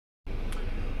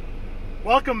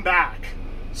Welcome back.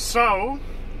 So,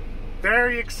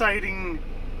 very exciting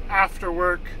after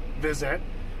work visit.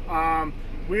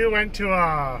 We went to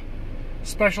a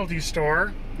specialty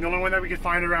store, the only one that we could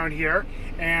find around here,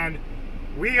 and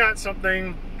we got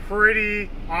something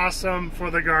pretty awesome for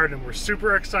the garden. We're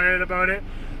super excited about it.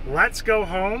 Let's go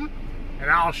home and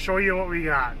I'll show you what we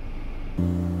got.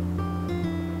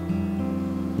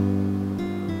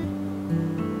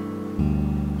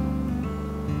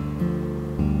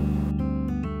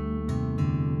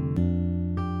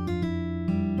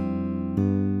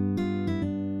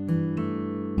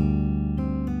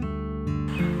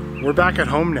 We're back at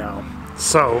home now,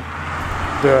 so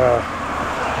the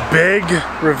big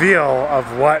reveal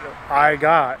of what I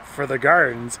got for the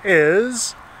gardens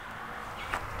is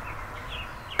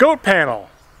goat panel.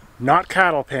 Not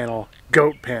cattle panel,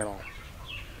 goat panel.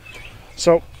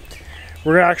 So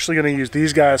we're actually going to use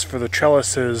these guys for the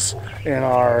trellises in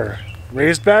our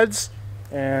raised beds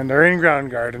and our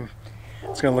in-ground garden.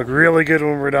 It's going to look really good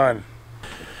when we're done.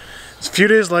 It's a few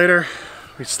days later,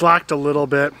 we slacked a little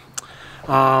bit.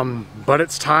 But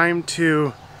it's time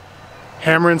to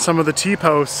hammer in some of the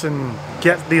T-posts and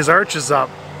get these arches up.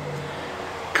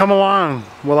 Come along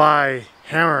while I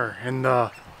hammer in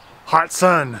the hot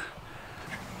sun.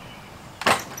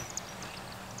 I'm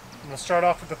going to start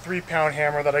off with the 3-pound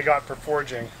hammer that I got for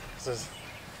forging, because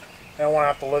I don't want to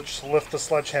have to lift the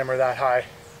sledgehammer that high.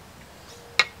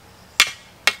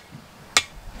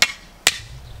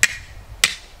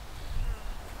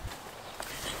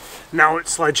 Now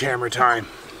it's sledgehammer time.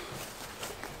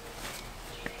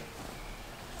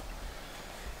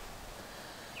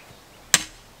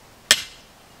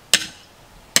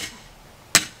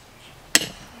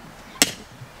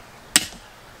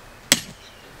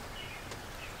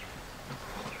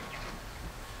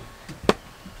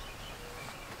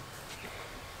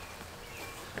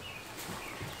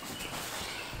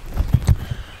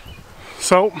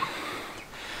 So,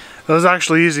 that was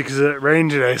actually easy because it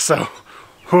rained today, so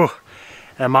whew,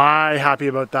 am I happy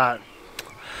about that.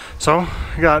 So,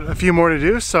 I got a few more to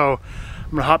do, so I'm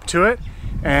gonna hop to it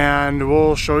and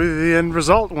we'll show you the end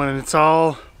result when it's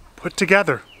all put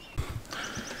together.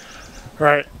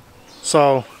 Alright,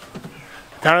 so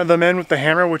pounded them in with the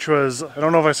hammer, which was, I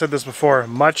don't know if I said this before,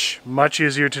 much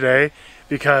easier today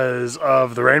because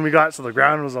of the rain we got, so the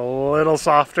ground was a little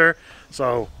softer,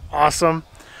 so awesome.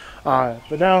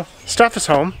 But now Steph is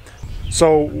home,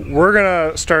 so we're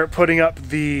gonna start putting up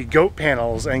the goat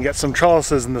panels and get some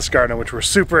trellises in this garden, which we're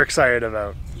super excited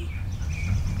about.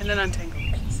 And then untangle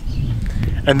peas.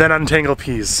 And then untangle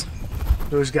peas.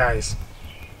 Those guys,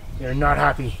 they're not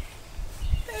happy.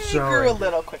 They grew a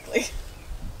little quickly.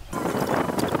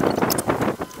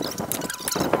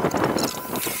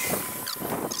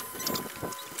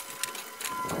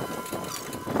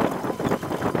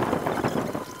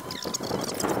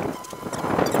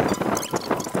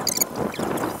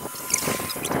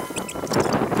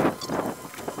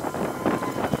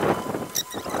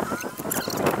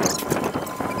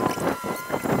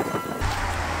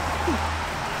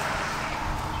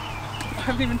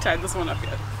 I haven't even tied this one up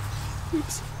yet.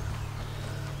 Oops. So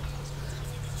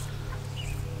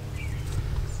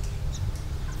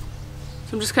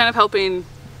I'm just kind of helping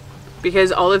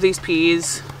because all of these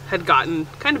peas had gotten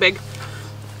kind of big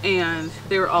and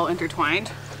they were all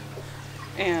intertwined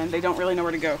and they don't really know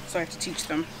where to go, so I have to teach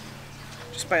them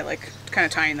just by like kind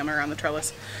of tying them around the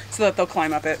trellis so that they'll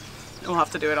climb up it. And we'll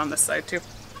have to do it on this side too.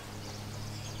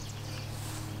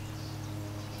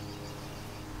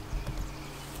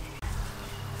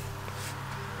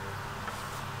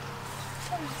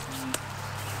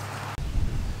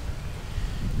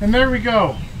 And there we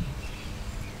go.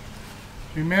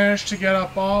 We managed to get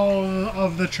up all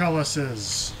of the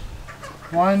trellises.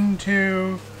 1,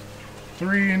 2,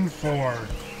 3, and 4.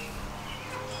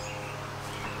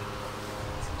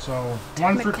 So,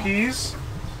 one for peas.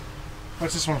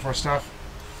 What's this one for, Steph?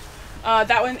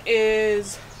 That one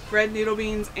is red noodle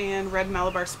beans and red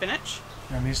Malabar spinach.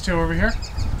 And these two over here?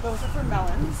 Those are for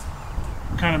melons.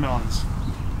 What kind of melons?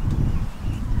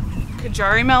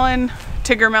 Kajari melon,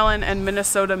 Tigger melon, and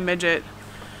Minnesota midget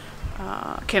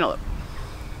cantaloupe.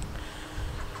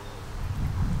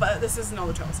 But this isn't all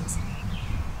the trellises.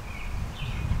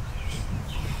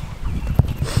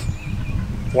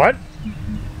 What?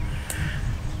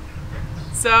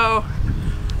 So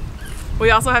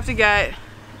we also have to get,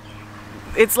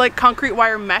 it's like concrete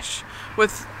wire mesh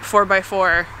with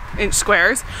 4x4 inch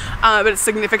squares, but it's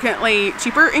significantly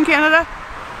cheaper in Canada.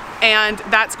 And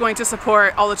that's going to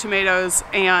support all the tomatoes,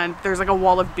 and there's like a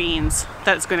wall of beans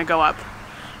that's going to go up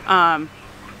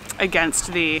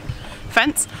against the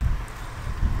fence.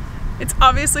 It's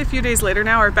obviously a few days later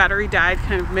now. Our battery died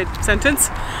kind of mid-sentence.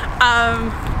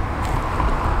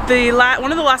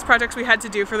 One of the last projects we had to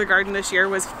do for the garden this year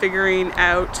was figuring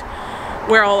out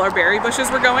where all our berry bushes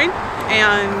were going,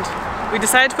 and we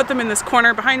decided to put them in this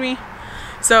corner behind me.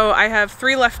 So I have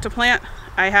 3 left to plant.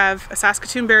 I have a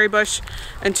Saskatoon berry bush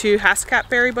and 2 Haskap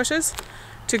berry bushes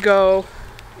to go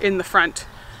in the front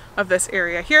of this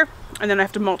area here, and then I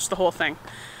have to mulch the whole thing.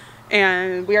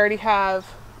 And we already have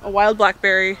a wild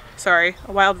raspberry,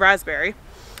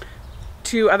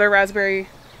 2 other raspberry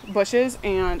bushes,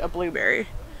 and a blueberry.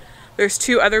 There's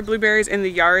 2 other blueberries in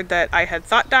the yard that I had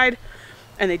thought died,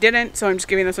 and they didn't, so I'm just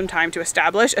giving them some time to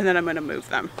establish, and then I'm going to move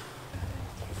them.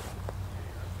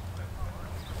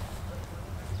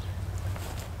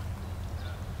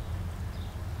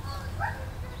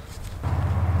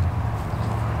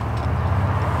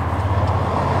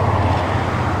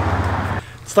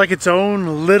 It's like its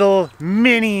own little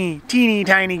mini teeny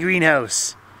tiny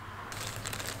greenhouse.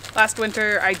 Last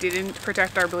winter I didn't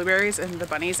protect our blueberries and the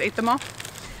bunnies ate them all.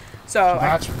 So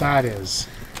that's what that is.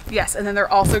 Yes, and then they're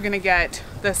also going to get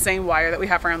the same wire that we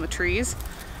have around the trees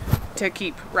to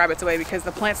keep rabbits away, because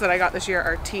the plants that I got this year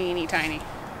are teeny tiny.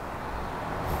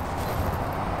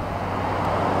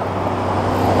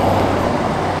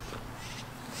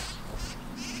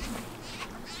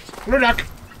 Hello, duck.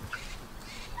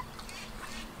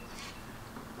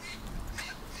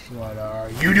 What are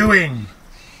you doing?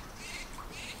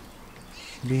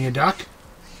 Being a duck?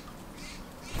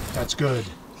 That's good.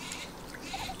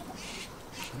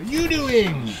 What are you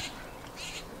doing?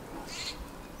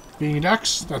 Being a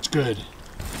ducks? That's good.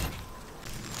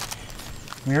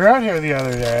 We were out here the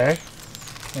other day,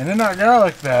 and in our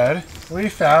garlic bed, we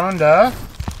found a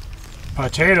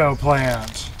potato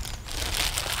plant.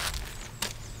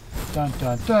 Dun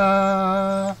dun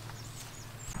dun.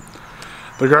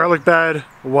 The garlic bed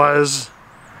was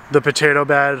the potato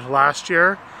bed last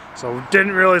year, so it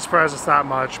didn't really surprise us that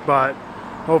much, but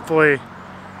hopefully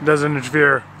it doesn't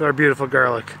interfere with our beautiful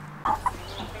garlic.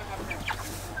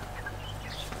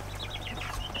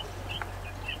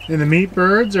 And the meat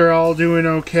birds are all doing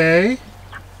okay.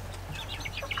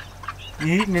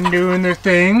 Eating and doing their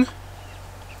thing.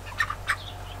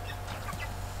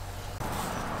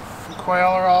 The quail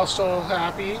are all still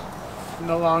happy in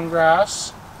the long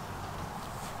grass.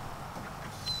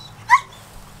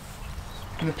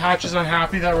 And the patch is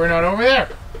unhappy that we're not over there.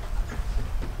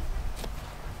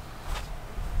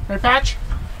 Right, Patch?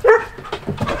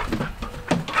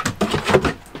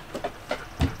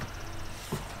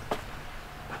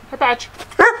 Hi, Patch.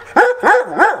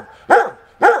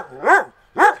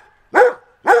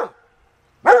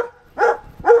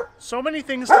 So many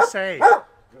things to say.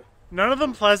 None of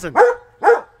them pleasant.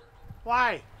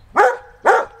 Why? And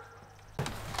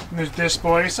there's this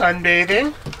boy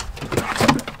sunbathing.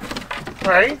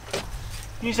 Right?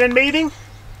 You sunbathing?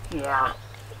 Yeah.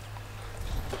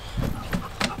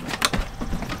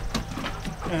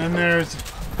 And there's,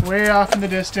 way off in the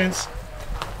distance,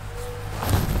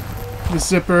 the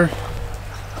zipper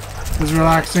is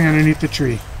relaxing underneath the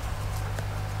tree.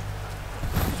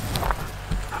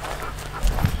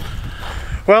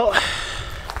 Well,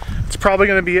 it's probably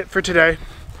going to be it for today.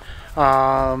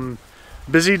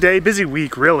 Busy day, busy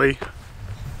week, really.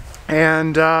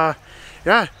 And yeah,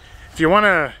 if you want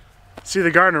to see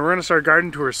the garden, we're going to start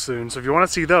garden tours soon. So if you want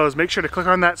to see those, make sure to click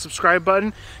on that subscribe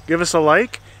button, give us a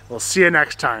like. We'll see you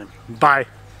next time. Bye.